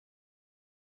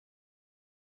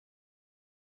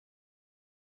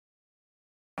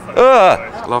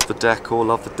Love the decor,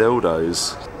 love the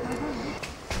dildos.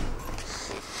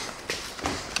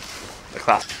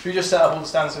 Should we just set up all the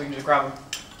stands so we can just grab them?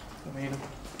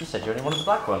 You said you only wanted the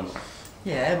black ones.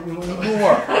 Yeah, we want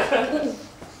more.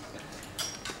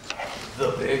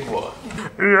 The big one.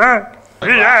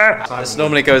 Yeah! This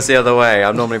normally goes the other way.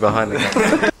 I'm normally behind the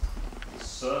camera.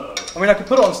 So. I mean, I could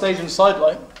put it on stage in the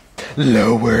sidelight.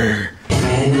 Lower.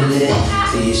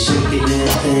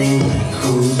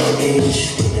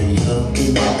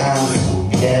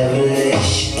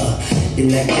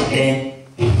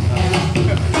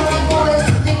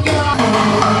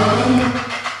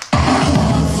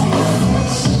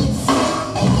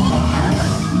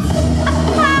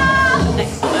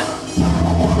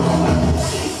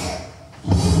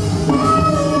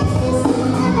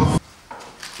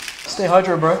 Stay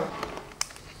hydrated, bro.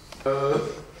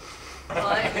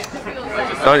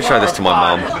 Don't show this to my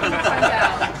mum.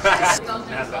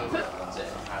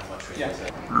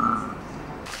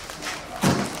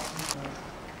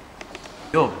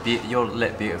 You're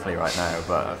lit beautifully right now,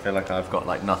 but I feel like I've got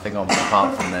like nothing on me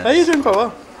apart from this. Hey, you're doing quite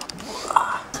well.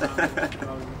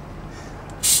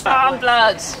 I'm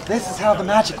blood. This is how the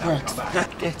magic works.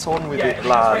 Get on with it,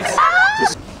 lads.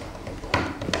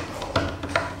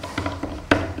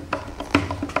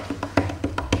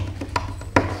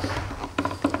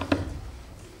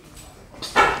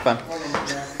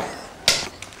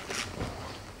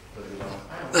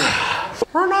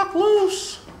 We're not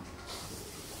loose.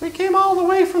 We came all the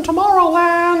way from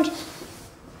Tomorrowland.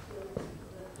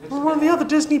 We're one of the other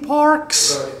Disney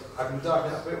parks. Don't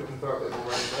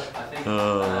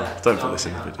put this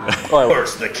in the video.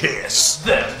 First the kiss,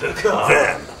 then the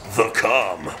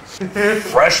cum.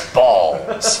 Fresh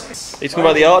balls. Are you talking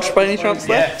about the arch by any chance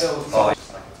there? Yeah.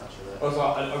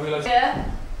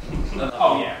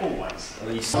 Oh yeah, always.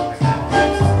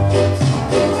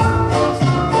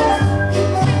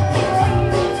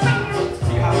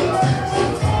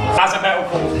 As a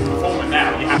metalcore performer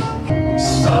now, you have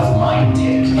stuff my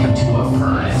dick into a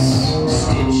furnace.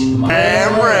 Stitch my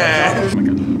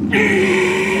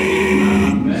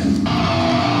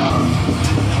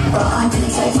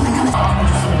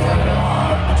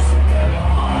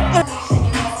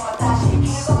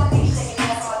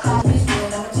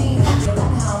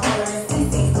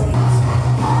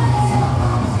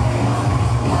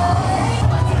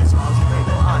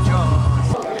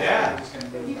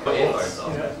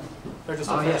They're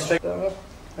just straight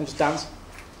and just dance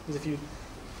as if you.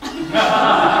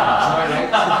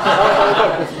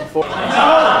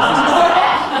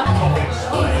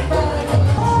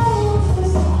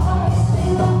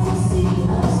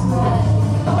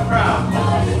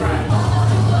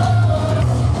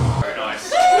 Very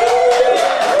nice.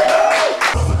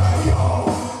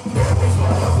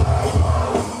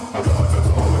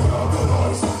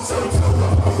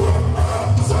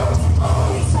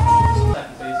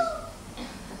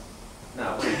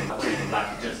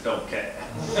 Just don't care.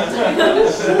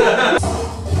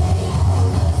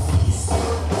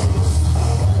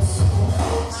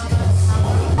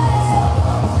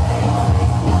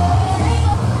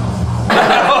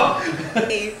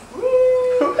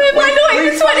 Why not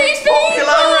even 20 feet?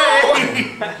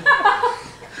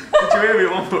 Did you hear me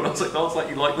at one point? I was like,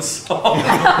 you like the song? I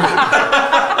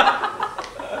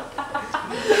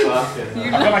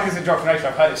feel like it's indoctrination.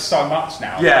 I've heard it so much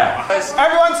now. Yeah.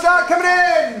 Everyone start coming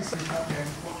in!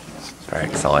 It's very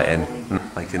exciting.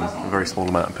 Making a very small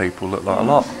amount of people look like a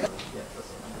lot.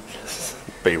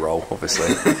 B-roll,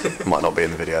 obviously. Might not be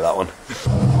in the video, that one.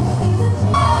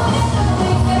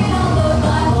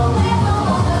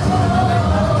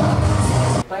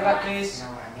 Playback, please.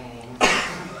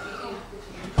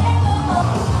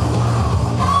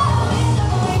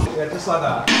 Yeah, just like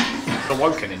that.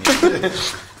 Awoken in you.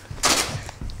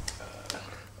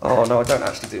 Oh no, I don't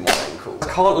actually do my ankle. I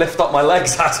can't lift up my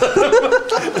legs, Adam.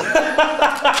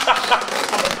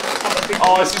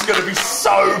 Oh, this is going to be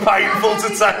so painful to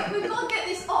take. We've got to get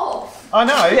this off. I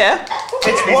know. Yeah.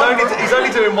 He's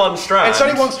only doing one strand. It's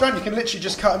only one strand. You can literally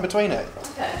just cut in between it.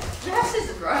 Okay. You have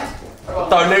scissors, right?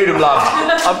 Don't need them, love.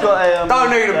 I've got a.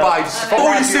 Don't need them, babes.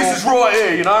 All your sisters right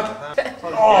here, you know.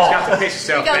 Oh, you have to piss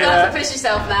yourself. You're going to have to piss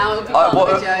yourself now. It'll be fun,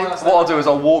 What I'll do is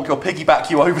I'll walk or piggyback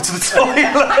you over to the toilet.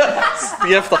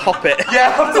 You have to hop it. Yeah,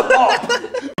 I have to hop.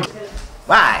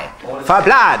 Why? For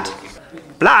blood.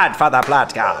 Blood for the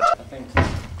blood god.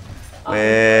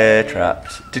 We're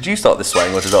trapped. Did you start this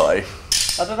swaying or did I?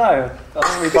 I don't know. I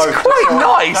think we both. It's quite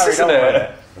nice, isn't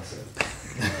it?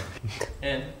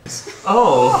 In.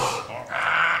 Oh.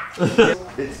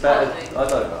 It's better. I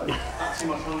don't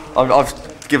know. I've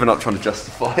given up trying to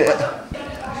justify it.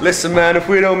 Listen, man, if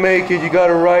we don't make it, you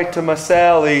gotta write to my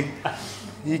Sally.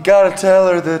 You gotta tell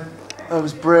her that I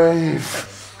was brave.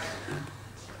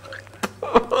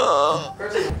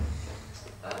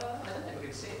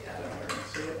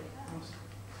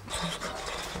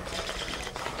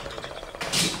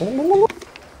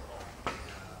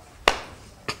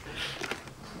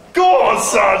 Go on,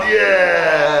 son,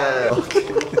 yeah!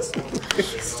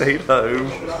 Stay home.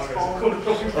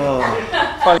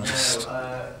 Just...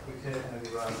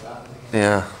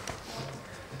 Yeah.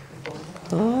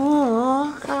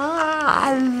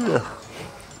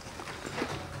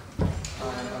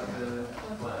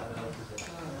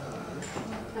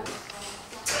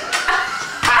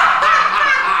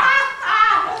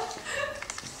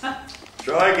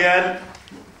 Try again.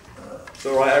 It's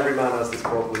alright, every man has this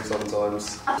problem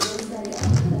sometimes.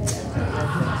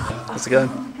 How's it going?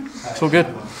 It's all good.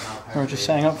 We're just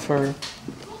setting up for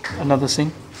another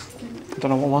scene. I don't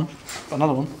know what one, but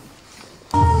another one.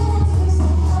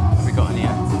 Have we got any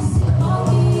yet?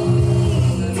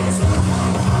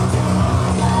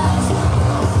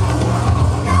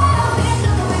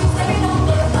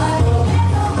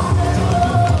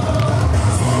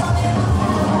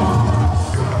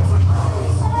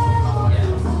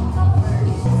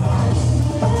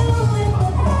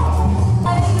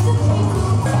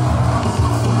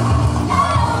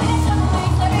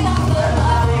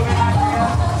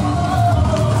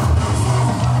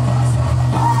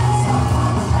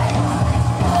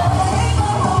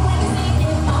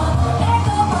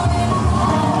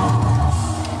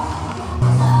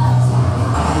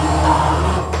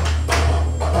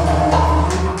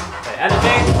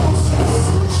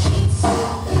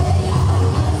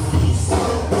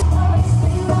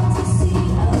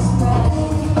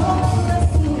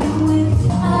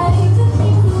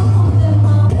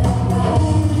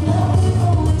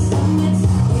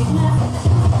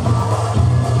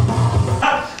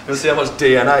 You see how much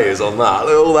DNA is on that?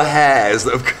 Look at all the hairs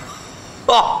that have come.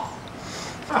 Oh!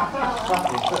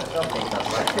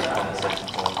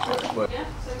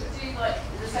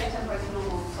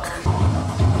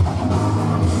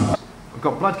 We've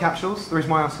got blood capsules. The reason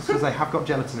why I asked is because they have got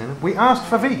gelatin in them. We asked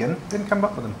for vegan, didn't come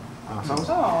up with them. Arseholes.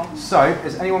 Oh. So,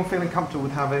 is anyone feeling comfortable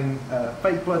with having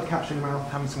fake blood capsule in your mouth,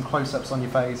 having some close-ups on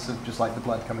your face of just like the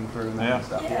blood coming through and that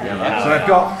stuff? Yeah. So I've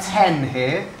got 10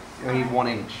 here. We need 1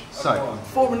 each. So,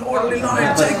 form an orderly line.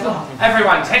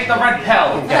 Everyone, take the red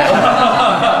pill.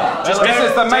 this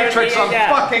is the Matrix on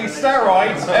fucking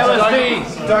steroids.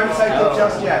 LSD. Don't take it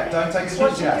just yet. Don't take it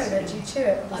just yet. Do you chew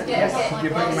it? You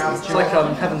put your mouth. It's like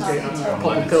Heaven's Gate,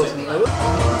 popping pills.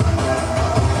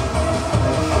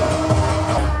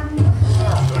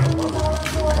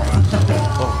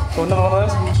 So another one of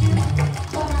those.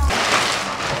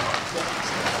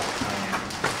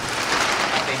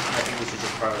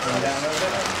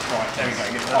 Right, there we go,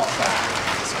 get that.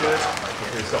 That's good.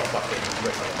 He's got a fucking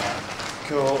rip on that.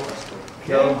 Cool.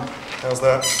 Cool. How's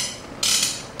that?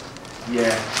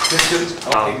 Yeah. Good.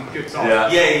 Good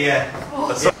time. Yeah.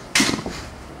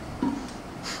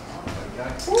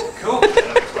 Cool.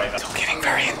 It's all getting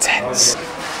very intense.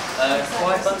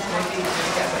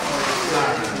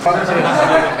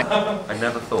 I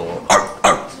never thought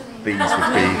These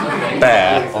would be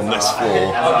bare on this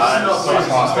floor.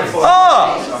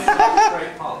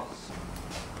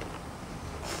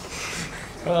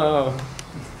 Oh!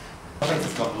 I think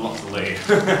it's got lots of lead.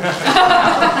 Spit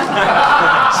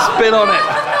on it!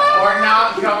 We're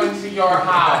not going to your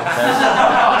house.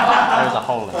 there's a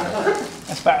hole in it.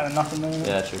 That's better than nothing, though.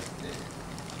 Yeah, true.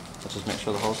 Let's just make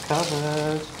sure the hole's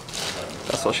covered.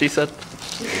 That's what she said.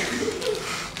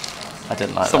 I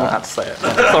didn't like Someone that. had to say it.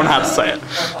 Someone had to say it.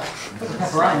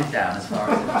 Write it down as far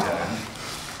as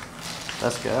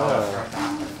it's going. Let's go.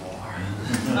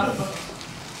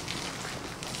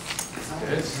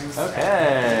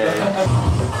 Okay.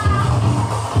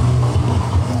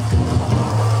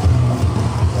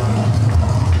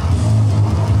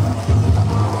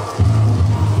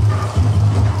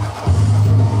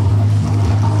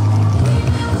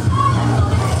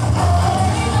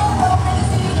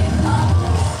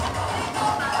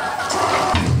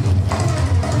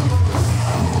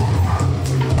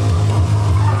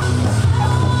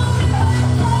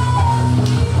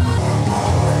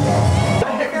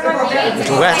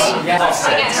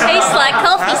 Tastes like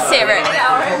coffee syrup.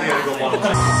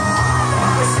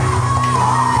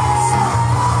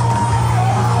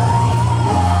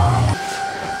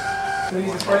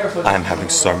 I'm having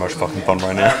so much fucking fun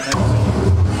right now.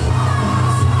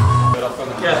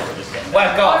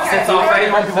 Wake up, sit off,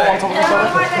 anyone people on top of each other?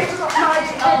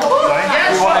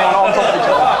 We want anyone on top of each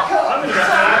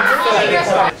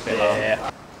other. Yeah.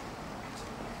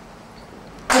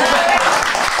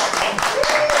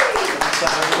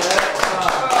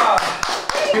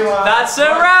 That's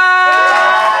a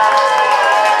wrap!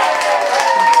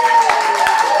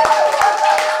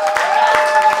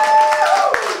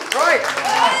 Right.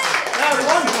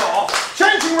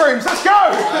 Changing rooms, let's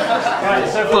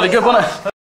go! Bloody good, wasn't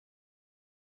it?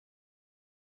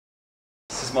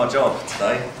 This is my job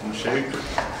today on the shoot.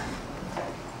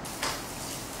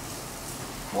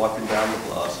 Wiping down the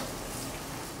blood.